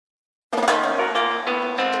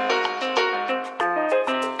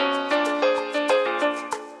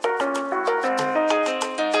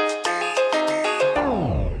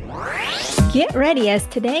Get ready, as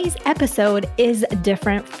today's episode is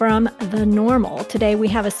different from the normal. Today, we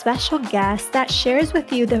have a special guest that shares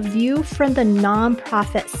with you the view from the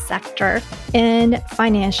nonprofit sector in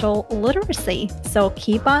financial literacy. So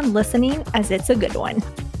keep on listening as it's a good one.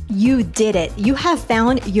 You did it. You have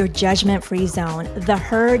found your judgment-free zone, the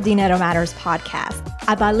Her Dinero Matters podcast,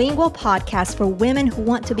 a bilingual podcast for women who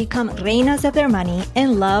want to become reinas of their money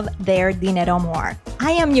and love their dinero more.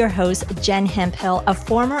 I am your host, Jen Hemphill, a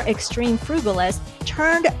former extreme frugalist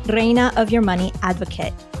turned reina of your money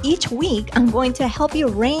advocate. Each week, I'm going to help you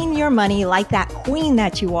reign your money like that queen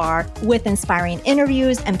that you are with inspiring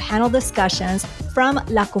interviews and panel discussions from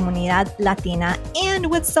La Comunidad Latina and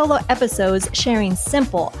with solo episodes sharing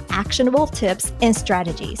simple, actionable tips and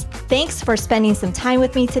strategies. Thanks for spending some time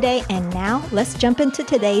with me today. And now let's jump into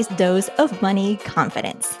today's dose of money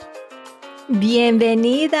confidence.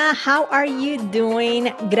 Bienvenida. How are you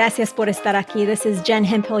doing? Gracias por estar aquí. This is Jen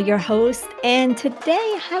Hemphill, your host. And today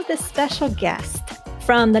I have this special guest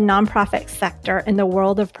from the nonprofit sector in the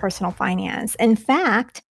world of personal finance. In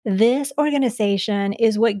fact, this organization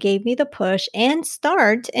is what gave me the push and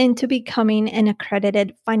start into becoming an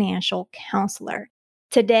accredited financial counselor.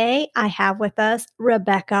 Today, I have with us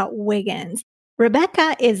Rebecca Wiggins.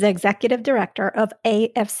 Rebecca is the executive director of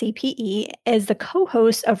AFCPE, is the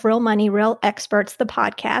co-host of Real Money, Real Experts, the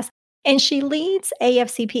podcast, and she leads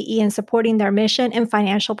AFCPE in supporting their mission and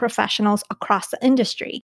financial professionals across the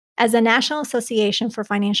industry. As a National Association for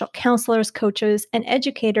Financial Counselors, Coaches, and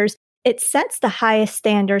Educators, it sets the highest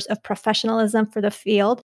standards of professionalism for the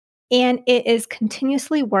field, and it is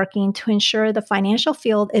continuously working to ensure the financial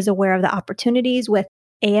field is aware of the opportunities with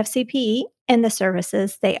AFCPE and the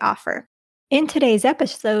services they offer. In today's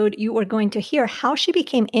episode, you are going to hear how she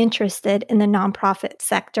became interested in the nonprofit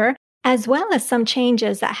sector, as well as some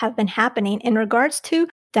changes that have been happening in regards to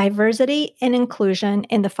diversity and inclusion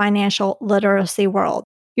in the financial literacy world.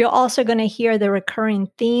 You're also going to hear the recurring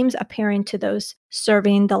themes appearing to those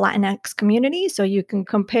serving the Latinx community, so you can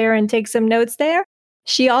compare and take some notes there.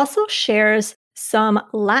 She also shares some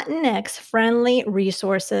Latinx-friendly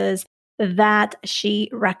resources that she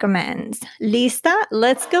recommends. Lista?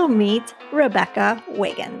 Let's go meet Rebecca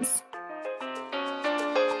Wiggins.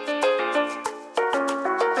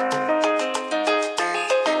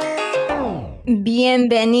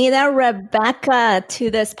 Bienvenida, Rebecca, to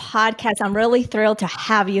this podcast. I'm really thrilled to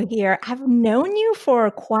have you here. I've known you for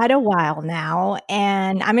quite a while now,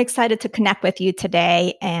 and I'm excited to connect with you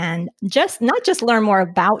today and not just learn more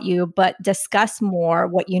about you, but discuss more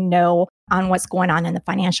what you know on what's going on in the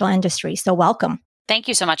financial industry. So welcome. Thank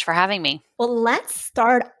you so much for having me. Well, let's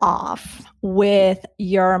start off with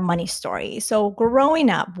your money story. So growing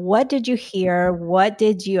up, what did you hear? What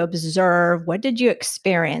did you observe? What did you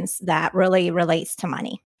experience that really relates to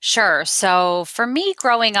money? Sure. So for me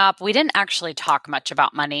growing up, we didn't actually talk much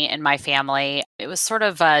about money in my family. It was sort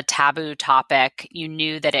of a taboo topic. You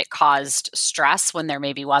knew that it caused stress when there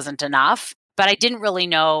maybe wasn't enough. But I didn't really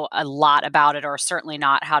know a lot about it, or certainly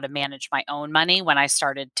not how to manage my own money when I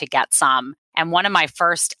started to get some. And one of my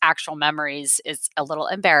first actual memories is a little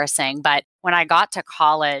embarrassing, but when I got to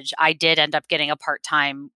college, I did end up getting a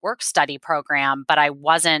part-time work study program, but I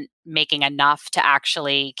wasn't making enough to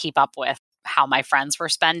actually keep up with how my friends were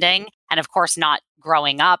spending. And of course, not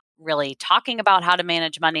growing up really talking about how to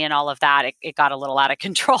manage money and all of that, it got a little out of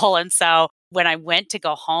control. And so when I went to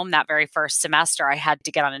go home that very first semester, I had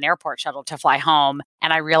to get on an airport shuttle to fly home.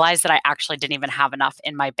 And I realized that I actually didn't even have enough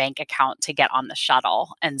in my bank account to get on the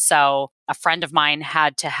shuttle. And so a friend of mine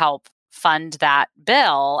had to help fund that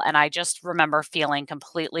bill. And I just remember feeling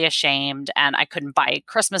completely ashamed, and I couldn't buy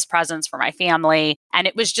Christmas presents for my family. And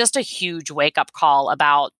it was just a huge wake-up call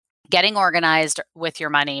about getting organized with your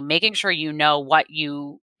money, making sure you know what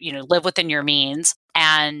you live within your means,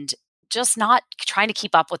 and just not trying to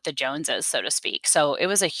keep up with the Joneses, so to speak. So it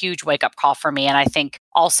was a huge wake-up call for me. And I think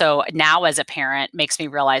also now as a parent makes me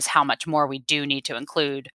realize how much more we do need to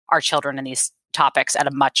include our children in these topics at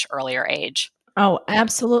a much earlier age. Oh,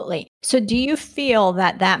 absolutely. So do you feel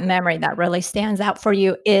that memory that really stands out for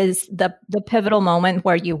you is the pivotal moment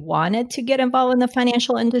where you wanted to get involved in the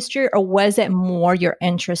financial industry, or was it more your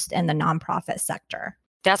interest in the nonprofit sector?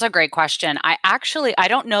 That's a great question. I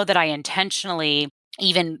don't know that I intentionally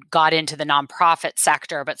even got into the nonprofit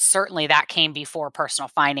sector, but certainly that came before personal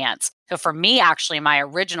finance. So for me, actually, my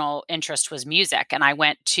original interest was music, and I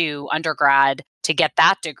went to undergrad to get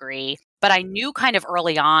that degree. But I knew kind of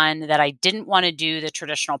early on that I didn't want to do the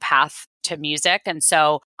traditional path to music. And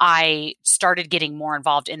so I started getting more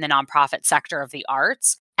involved in the nonprofit sector of the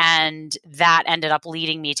arts. And that ended up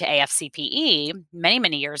leading me to AFCPE many,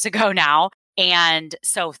 many years ago now. And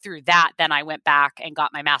so through that, then I went back and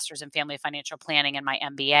got my master's in family financial planning and my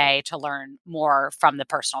MBA to learn more from the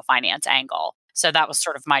personal finance angle. So that was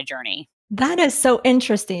sort of my journey. That is so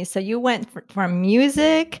interesting. So you went from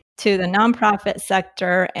music to the nonprofit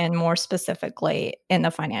sector and more specifically in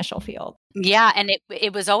the financial field. Yeah. And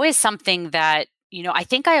it was always something that, I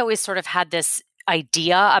think I always sort of had this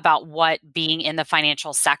idea about what being in the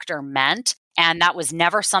financial sector meant. And that was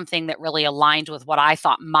never something that really aligned with what I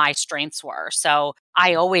thought my strengths were. So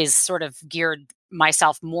I always sort of geared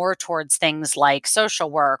myself more towards things like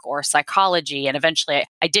social work or psychology. And eventually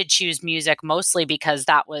I did choose music mostly because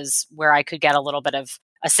that was where I could get a little bit of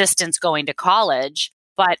assistance going to college.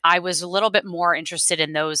 But I was a little bit more interested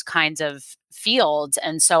in those kinds of fields.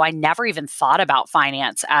 And so I never even thought about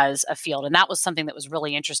finance as a field. And that was something that was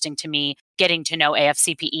really interesting to me, getting to know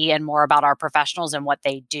AFCPE and more about our professionals and what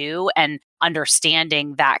they do and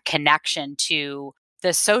understanding that connection to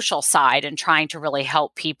the social side and trying to really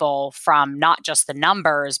help people from not just the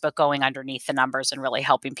numbers, but going underneath the numbers and really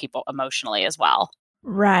helping people emotionally as well.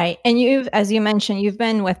 Right. And as you mentioned, you've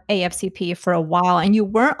been with AFCP for a while and you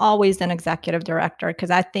weren't always an executive director because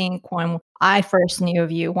I think when I first knew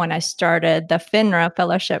of you, when I started the FINRA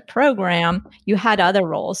fellowship program, you had other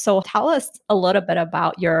roles. So tell us a little bit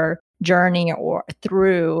about your journey or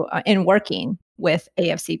through in working with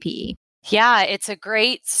AFCPE. Yeah, it's a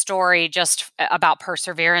great story just about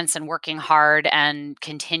perseverance and working hard and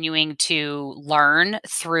continuing to learn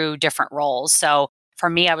through different roles. So for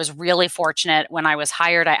me, I was really fortunate when I was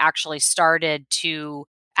hired. I actually started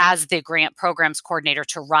as the grant programs coordinator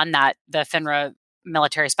to run the FINRA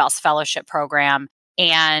Military Spouse Fellowship Program.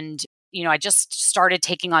 And, I just started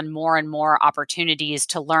taking on more and more opportunities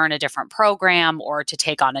to learn a different program or to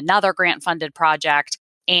take on another grant funded project.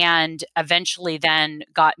 And eventually then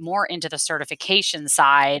got more into the certification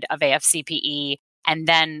side of AFCPE and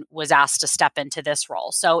then was asked to step into this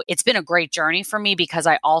role. So it's been a great journey for me because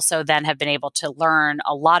I also then have been able to learn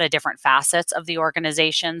a lot of different facets of the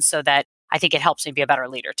organization so that I think it helps me be a better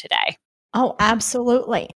leader today. Oh,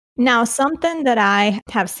 absolutely. Now, something that I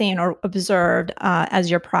have seen or observed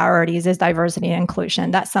as your priorities is diversity and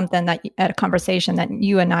inclusion. That's something that a conversation that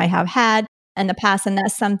you and I have had in the past. And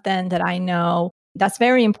that's something that I know that's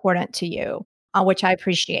very important to you, which I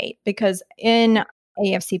appreciate because in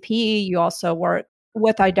AFCP, you also work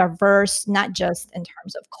with a diverse, not just in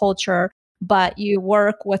terms of culture, but you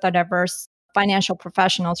work with a diverse financial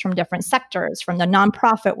professionals from different sectors, from the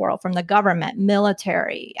nonprofit world, from the government,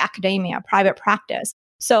 military, academia, private practice.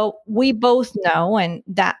 So we both know and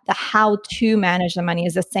that the how to manage the money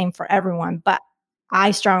is the same for everyone. But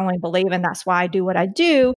I strongly believe, and that's why I do what I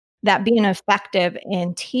do, that being effective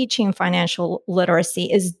in teaching financial literacy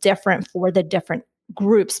is different for the different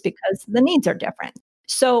groups because the needs are different.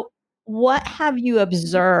 So, what have you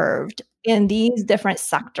observed in these different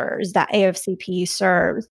sectors that AFCP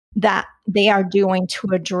serves that they are doing to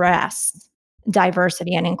address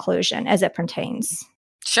diversity and inclusion as it pertains?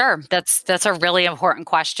 Sure. That's a really important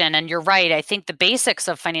question. And you're right. I think the basics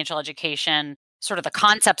of financial education, sort of the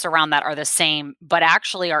concepts around that are the same, but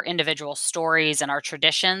actually our individual stories and our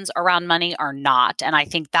traditions around money are not. And I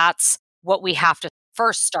think that's what we have to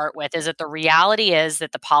first start with is that the reality is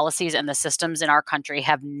that the policies and the systems in our country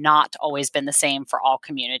have not always been the same for all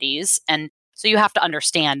communities. And so you have to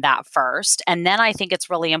understand that first. And then I think it's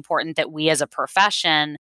really important that we as a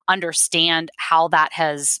profession understand how that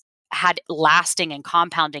has had lasting and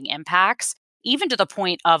compounding impacts, even to the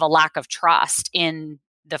point of a lack of trust in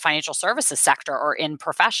the financial services sector or in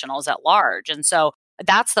professionals at large. And so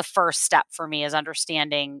that's the first step for me is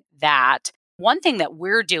understanding that. One thing that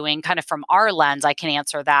we're doing kind of from our lens, I can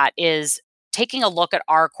answer that, is taking a look at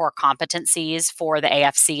our core competencies for the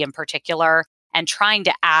AFC in particular and trying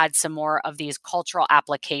to add some more of these cultural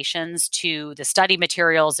applications to the study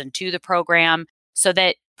materials and to the program so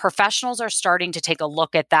that professionals are starting to take a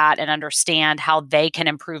look at that and understand how they can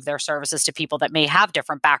improve their services to people that may have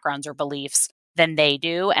different backgrounds or beliefs than they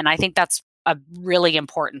do. And I think that's a really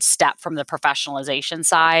important step from the professionalization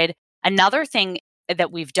side. Another thing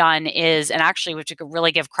that we've done is, and actually we have to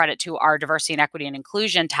really give credit to our diversity and equity and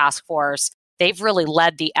inclusion task force. They've really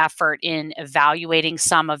led the effort in evaluating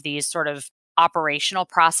some of these sort of operational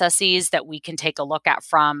processes that we can take a look at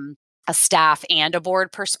from a staff and a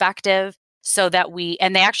board perspective so that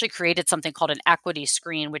and they actually created something called an equity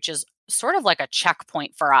screen, which is sort of like a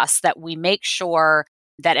checkpoint for us that we make sure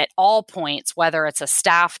that at all points, whether it's a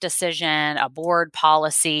staff decision, a board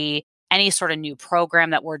policy, any sort of new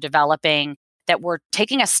program that we're developing, that we're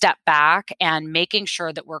taking a step back and making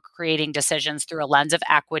sure that we're creating decisions through a lens of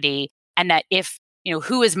equity and that if,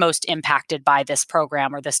 who is most impacted by this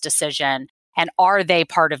program or this decision, And are they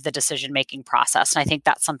part of the decision-making process? And I think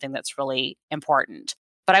that's something that's really important.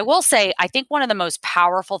 But I will say, I think one of the most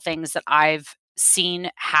powerful things that I've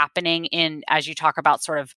seen happening in, as you talk about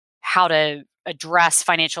sort of how to address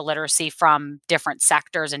financial literacy from different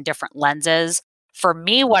sectors and different lenses, for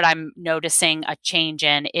me, what I'm noticing a change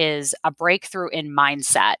in is a breakthrough in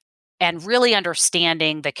mindset and really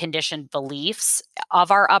understanding the conditioned beliefs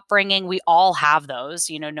of our upbringing. We all have those,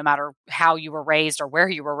 no matter how you were raised or where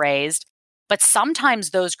you were raised. But sometimes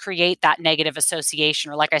those create that negative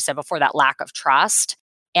association, or like I said before, that lack of trust.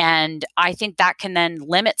 And I think that can then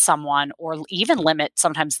limit someone or even limit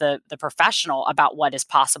sometimes the professional about what is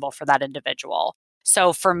possible for that individual.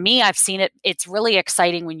 So for me, I've seen it. It's really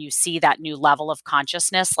exciting when you see that new level of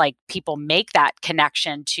consciousness, like people make that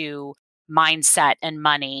connection to mindset and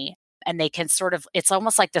money. And they can it's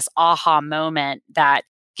almost like this aha moment that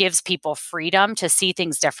gives people freedom to see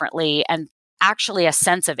things differently and actually a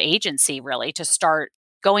sense of agency, really, to start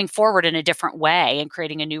going forward in a different way and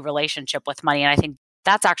creating a new relationship with money. And I think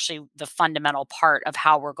that's actually the fundamental part of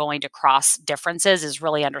how we're going to cross differences, is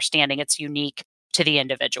really understanding it's unique to the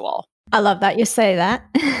individual. I love that you say that,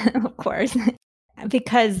 of course,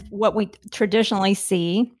 because what we traditionally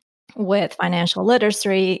see with financial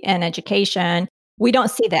literacy and education, we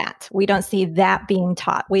don't see that. We don't see that being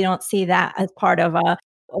taught. We don't see that as part of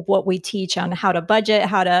what we teach on how to budget,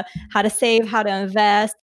 how to save, how to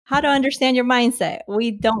invest, how to understand your mindset.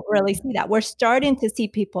 We don't really see that. We're starting to see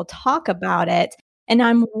people talk about it. And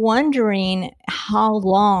I'm wondering how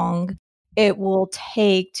long it will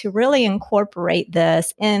take to really incorporate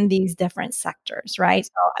this in these different sectors, right?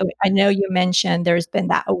 So I know you mentioned there's been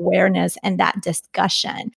that awareness and that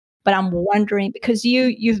discussion, but I'm wondering, because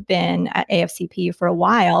you've been at AFCP for a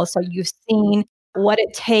while, so you've seen what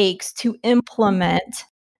it takes to implement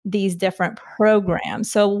these different programs.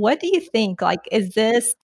 So what do you think? Like, is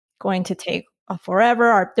this going to take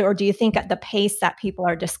forever, or do you think at the pace that people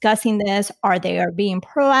are discussing this, are being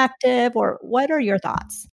proactive, or what are your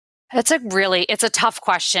thoughts? It's a tough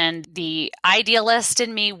question. The idealist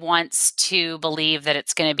in me wants to believe that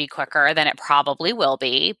it's going to be quicker than it probably will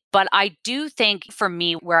be. But I do think for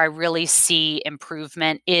me, where I really see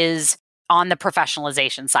improvement is on the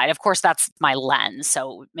professionalization side. Of course, that's my lens.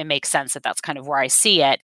 So it makes sense that that's kind of where I see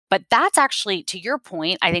it. But that's actually, to your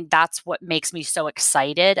point, I think that's what makes me so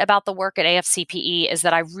excited about the work at AFCPE, is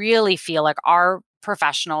that I really feel like our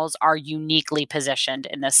professionals are uniquely positioned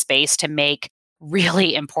in this space to make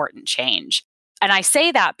really important change. And I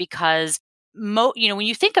say that because when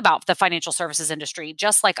you think about the financial services industry,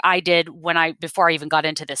 just like I did before I even got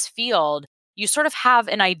into this field, you sort of have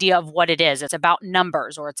an idea of what it is. It's about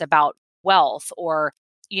numbers, or it's about wealth, or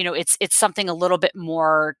it's something a little bit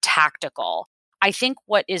more tactical. I think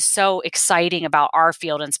what is so exciting about our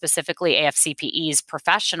field, and specifically AFCPE's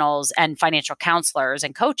professionals and financial counselors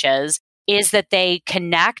and coaches, is that they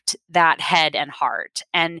connect that head and heart.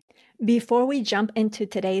 And before we jump into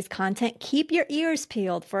today's content, keep your ears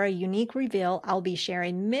peeled for a unique reveal I'll be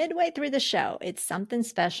sharing midway through the show. It's something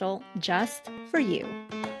special just for you.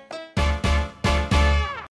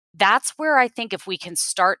 That's where I think if we can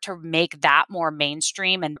start to make that more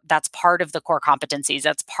mainstream, and that's part of the core competencies,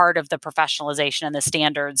 that's part of the professionalization and the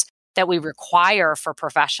standards that we require for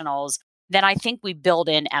professionals, then I think we build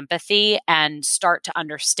in empathy and start to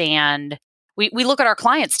understand. We look at our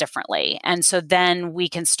clients differently. And so then we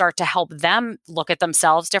can start to help them look at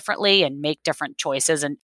themselves differently and make different choices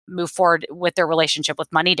and move forward with their relationship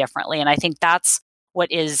with money differently. And I think that's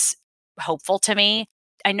what is hopeful to me.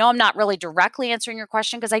 I know I'm not really directly answering your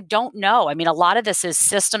question because I don't know. I mean, a lot of this is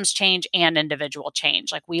systems change and individual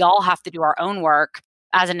change. Like, we all have to do our own work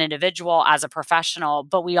as an individual, as a professional,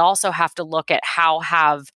 but we also have to look at how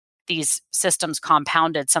have these systems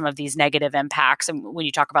compounded some of these negative impacts. And when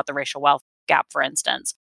you talk about the racial wealth gap, for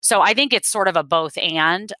instance. So I think it's sort of a both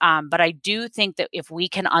and, but I do think that if we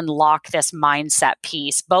can unlock this mindset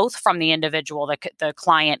piece, both from the individual, the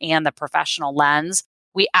client, and the professional lens,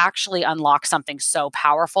 we actually unlock something so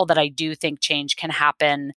powerful that I do think change can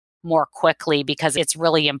happen more quickly, because it's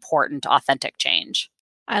really important, authentic change.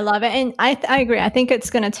 I love it. And I agree. I think it's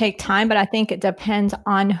going to take time, but I think it depends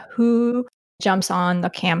on who jumps on the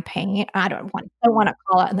campaign. I don't want to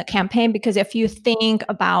call it the campaign, because if you think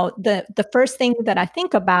about the first thing that I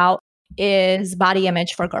think about is body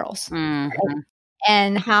image for girls. Mm-hmm.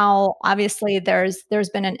 And how obviously there's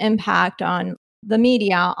been an impact on the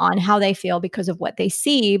media on how they feel because of what they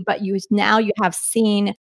see, but you have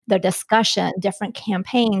seen the discussion, different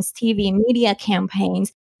campaigns, TV, media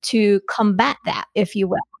campaigns to combat that, if you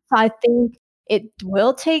will. So I think it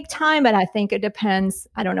will take time, but I think it depends.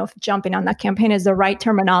 I don't know if jumping on that campaign is the right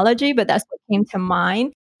terminology, but that's what came to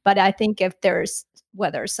mind. But I think if there's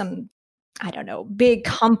whether some, I don't know, big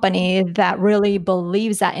company that really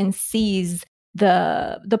believes that and sees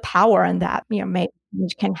the power in that, maybe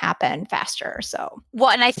change can happen faster. So Well,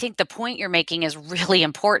 and I think the point you're making is really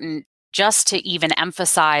important just to even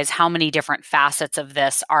emphasize how many different facets of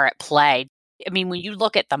this are at play. I mean, when you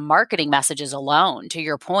look at the marketing messages alone, to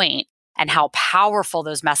your point, and how powerful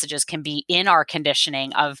those messages can be in our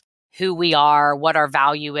conditioning of who we are, what our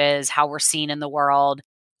value is, how we're seen in the world,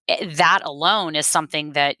 that alone is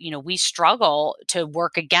something that, we struggle to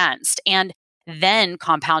work against. And then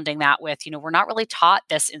compounding that with, we're not really taught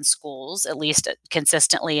this in schools, at least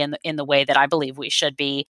consistently in the way that I believe we should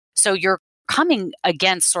be. So you're coming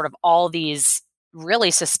against sort of all these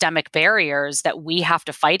really systemic barriers that we have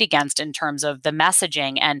to fight against in terms of the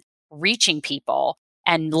messaging and reaching people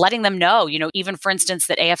and letting them know, even for instance,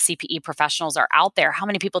 that AFCPE professionals are out there. How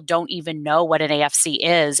many people don't even know what an AFC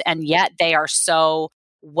is? And yet they are so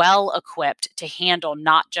well equipped to handle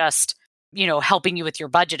not just helping you with your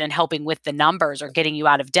budget and helping with the numbers or getting you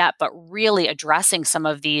out of debt, but really addressing some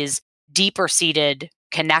of these deeper seated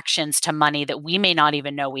connections to money that we may not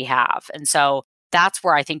even know we have. And so that's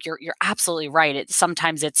where I think you're absolutely right.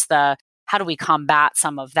 Sometimes it's the how do we combat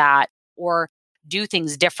some of that or do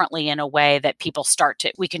things differently in a way that people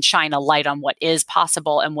we can shine a light on what is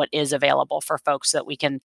possible and what is available for folks so that we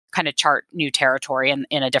can kind of chart new territory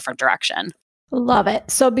in a different direction. Love it.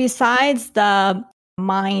 So besides the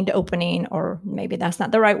mind opening, or maybe that's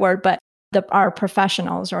not the right word, but our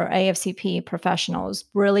professionals or AFCP professionals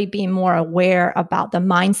really being more aware about the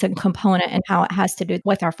mindset component and how it has to do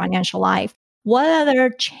with our financial life. What other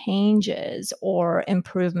changes or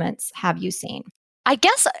improvements have you seen? I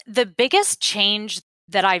guess the biggest change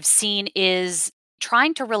that I've seen is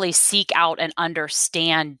trying to really seek out and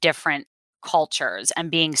understand different cultures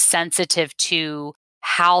and being sensitive to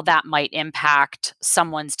how that might impact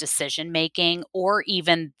someone's decision making or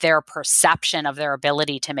even their perception of their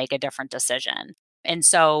ability to make a different decision. And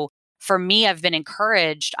so for me, I've been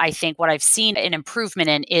encouraged. I think what I've seen an improvement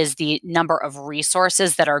in is the number of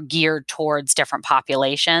resources that are geared towards different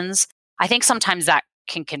populations. I think sometimes that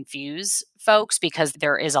can confuse folks because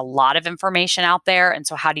there is a lot of information out there. And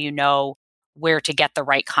so how do you know where to get the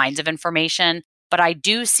right kinds of information? But I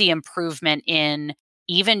do see improvement in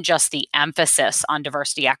even just the emphasis on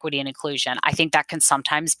diversity, equity, and inclusion. I think that can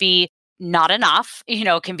sometimes be not enough,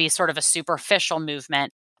 can be sort of a superficial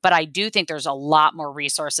movement. But I do think there's a lot more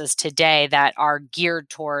resources today that are geared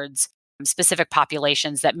towards specific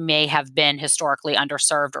populations that may have been historically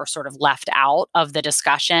underserved or sort of left out of the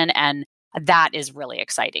discussion. And that is really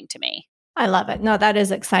exciting to me. I love it. No, that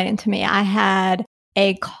is exciting to me. I had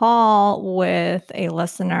a call with a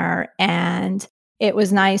listener and it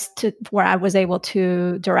was nice where I was able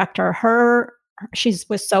to direct her. She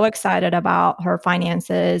was so excited about her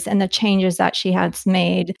finances and the changes that she has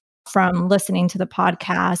made from listening to the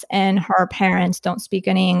podcast. And her parents don't speak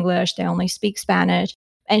any English. They only speak Spanish.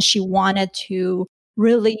 And she wanted to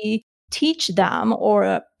really teach them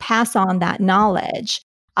or pass on that knowledge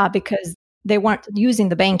because they weren't using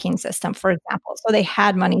the banking system, for example. So they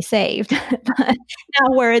had money saved, but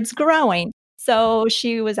now where it's growing. So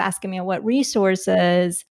she was asking me what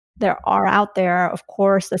resources there are out there. Of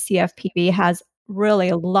course, the CFPB has really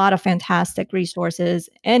a lot of fantastic resources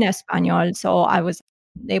in Espanol. So I was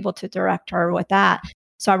able to direct her with that.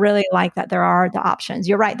 So I really like that there are the options.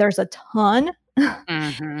 You're right. There's a ton.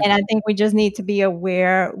 Mm-hmm. And I think we just need to be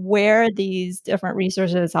aware where these different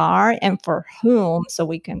resources are and for whom, so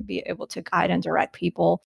we can be able to guide and direct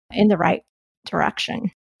people in the right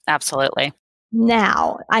direction. Absolutely.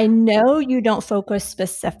 Now, I know you don't focus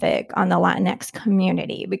specific on the Latinx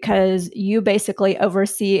community because you basically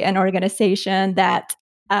oversee an organization that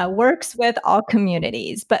works with all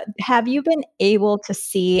communities. But have you been able to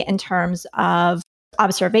see in terms of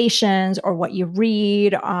observations or what you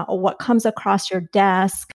read or what comes across your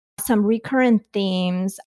desk, some recurrent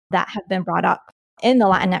themes that have been brought up in the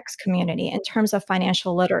Latinx community in terms of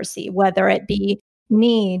financial literacy, whether it be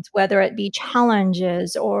needs, whether it be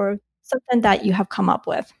challenges or something that you have come up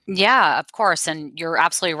with? Yeah, of course. And you're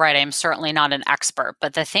absolutely right. I'm certainly not an expert,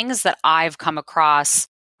 but the things that I've come across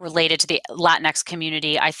related to the Latinx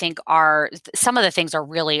community, I think some of the things are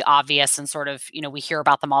really obvious and sort of, we hear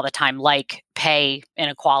about them all the time, like pay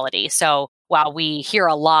inequality. So while we hear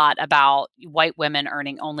a lot about white women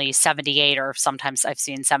earning only 78 or sometimes I've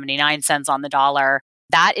seen 79 cents on the dollar,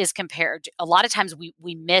 that is compared a lot of times we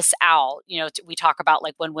miss out, we talk about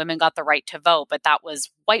like when women got the right to vote, but that was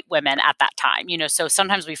white women at that time, so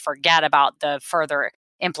sometimes we forget about the further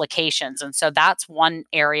implications. And so that's one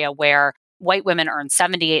area where white women earn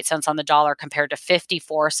 78 cents on the dollar compared to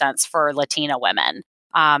 54 cents for Latina women.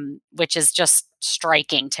 which is just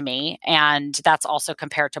striking to me. And that's also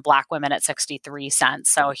compared to Black women at 63 cents.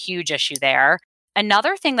 So a huge issue there.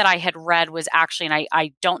 Another thing that I had read was actually, and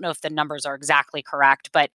I don't know if the numbers are exactly correct,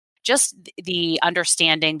 but just the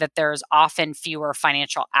understanding that there's often fewer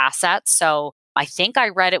financial assets. So I think I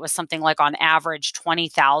read it was something like on average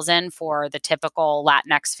 20,000 for the typical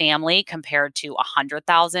Latinx family compared to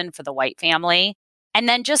 100,000 for the white family. And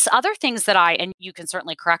then just other things that and you can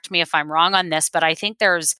certainly correct me if I'm wrong on this, but I think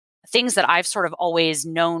there's things that I've sort of always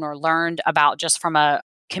known or learned about just from a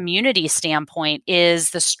community standpoint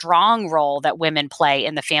is the strong role that women play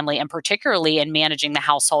in the family, and particularly in managing the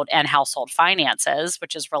household and household finances,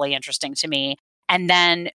 which is really interesting to me. And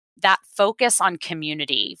then that focus on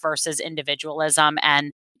community versus individualism,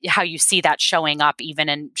 and how you see that showing up even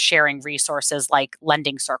in sharing resources like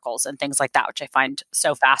lending circles and things like that, which I find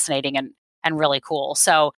so fascinating and really cool.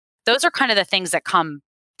 So those are kind of the things that come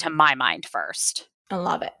to my mind first. I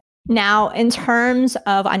love it. Now, in terms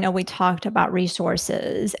of, I know we talked about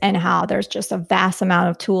resources and how there's just a vast amount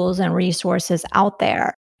of tools and resources out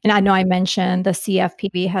there. And I know I mentioned the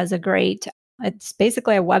CFPB has it's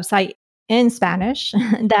basically a website in Spanish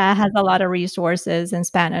that has a lot of resources in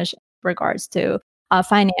Spanish in regards to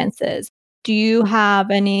finances. Do you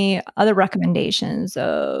have any other recommendations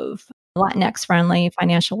of Latinx friendly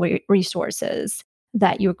financial resources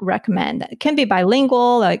that you would recommend? It can be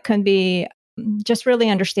bilingual, it can be just really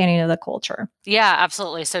understanding of the culture. Yeah,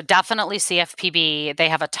 absolutely. So definitely CFPB, they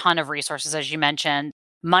have a ton of resources, as you mentioned.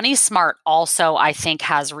 Money Smart also, I think,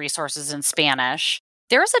 has resources in Spanish.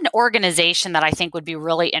 There's an organization that I think would be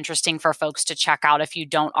really interesting for folks to check out if you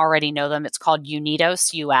don't already know them. It's called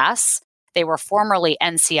Unidos US. They were formerly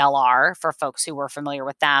NCLR, for folks who were familiar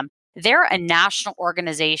with them. They're a national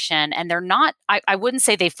organization, and they're not, I wouldn't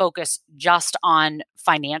say they focus just on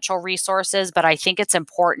financial resources, but I think it's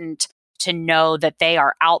important to know that they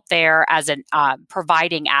are out there as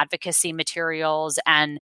providing advocacy materials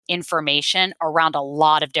and information around a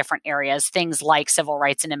lot of different areas, things like civil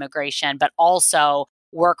rights and immigration, but also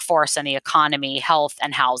workforce and the economy, health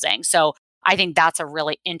and housing. So I think that's a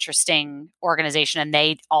really interesting organization, and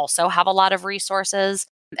they also have a lot of resources.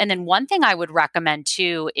 And then one thing I would recommend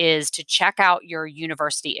too is to check out your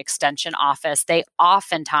university extension office. They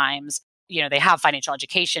oftentimes, they have financial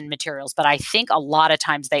education materials, but I think a lot of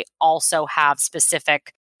times they also have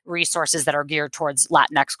specific resources that are geared towards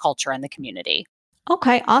Latinx culture in the community.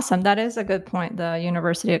 Okay, awesome. That is a good point, the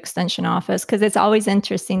University Extension Office, because it's always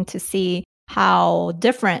interesting to see how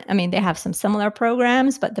different, they have some similar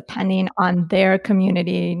programs, but depending on their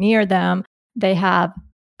community near them, they have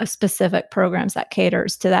a specific programs that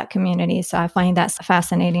caters to that community. So I find that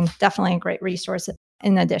fascinating. Definitely a great resource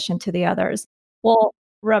in addition to the others. Well,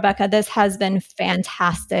 Rebecca, this has been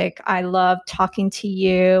fantastic. I love talking to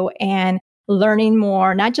you and learning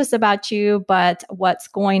more, not just about you, but what's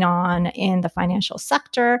going on in the financial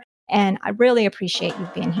sector. And I really appreciate you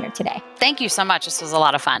being here today. Thank you so much. This was a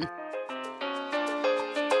lot of fun.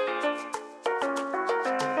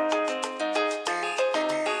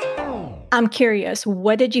 I'm curious,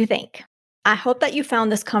 what did you think? I hope that you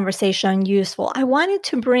found this conversation useful. I wanted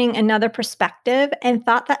to bring another perspective and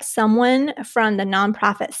thought that someone from the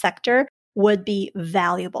nonprofit sector would be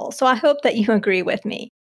valuable. So I hope that you agree with me.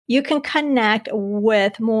 You can connect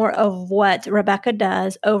with more of what Rebecca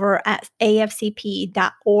does over at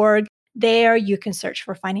afcp.org. There you can search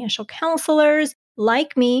for financial counselors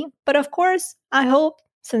like me. But of course, I hope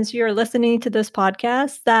since you're listening to this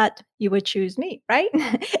podcast that you would choose me, right?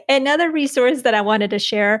 Another resource that I wanted to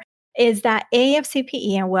share is that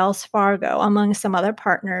AFCPE and Wells Fargo, among some other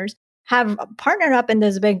partners, have partnered up in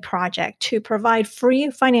this big project to provide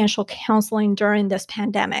free financial counseling during this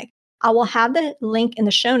pandemic. I will have the link in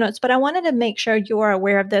the show notes, but I wanted to make sure you are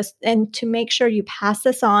aware of this and to make sure you pass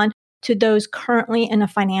this on to those currently in a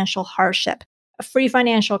financial hardship. Free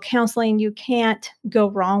financial counseling, you can't go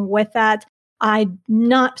wrong with that. I'm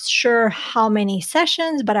not sure how many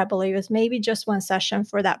sessions, but I believe it's maybe just one session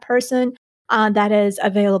for that person that is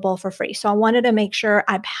available for free. So I wanted to make sure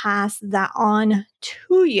I pass that on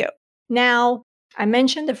to you. Now, I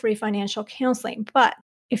mentioned the free financial counseling, but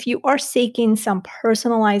if you are seeking some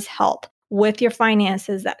personalized help with your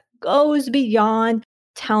finances that goes beyond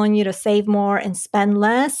telling you to save more and spend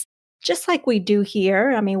less, just like we do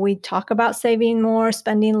here, we talk about saving more,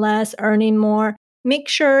 spending less, earning more. Make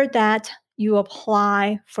sure that you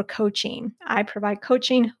apply for coaching. I provide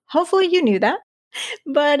coaching. Hopefully you knew that.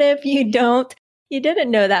 But if you didn't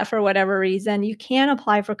know that for whatever reason, you can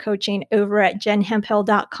apply for coaching over at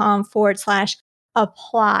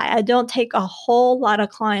jenhemphill.com/apply. I don't take a whole lot of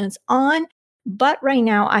clients on, but right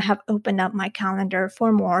now I have opened up my calendar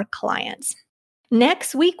for more clients.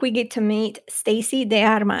 Next week, we get to meet Stacy De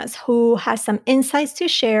Armas, who has some insights to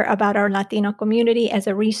share about our Latino community as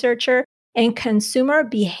a researcher and consumer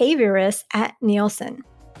behaviorist at Nielsen.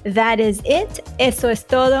 That is it. Eso es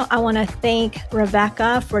todo. I want to thank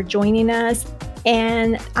Rebecca for joining us.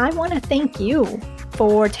 And I want to thank you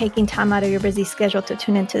for taking time out of your busy schedule to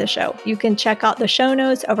tune into the show. You can check out the show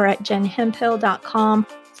notes over at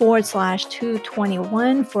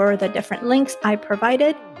jenhemphill.com/221 for the different links I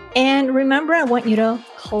provided. And remember, I want you to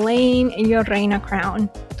claim your Reina crown,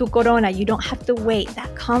 tu corona. You don't have to wait.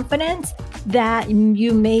 That confidence that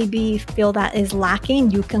you maybe feel that is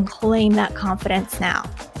lacking, you can claim that confidence now.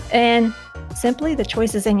 And simply the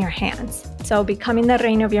choice is in your hands. So becoming the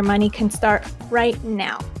reina of your money can start right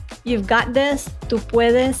now. You've got this. Tú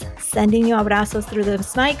puedes. Sending you abrazos through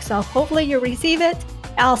this mic. So hopefully you receive it.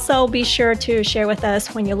 Also, be sure to share with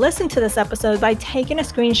us when you listen to this episode by taking a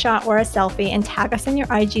screenshot or a selfie and tag us in your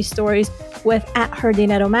IG stories with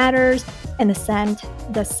 @HerDineroMatters and send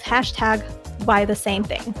this hashtag by the same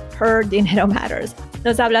thing, HerDineroMatters.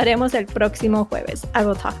 Nos hablaremos el próximo jueves. I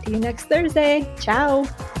will talk to you next Thursday. Ciao.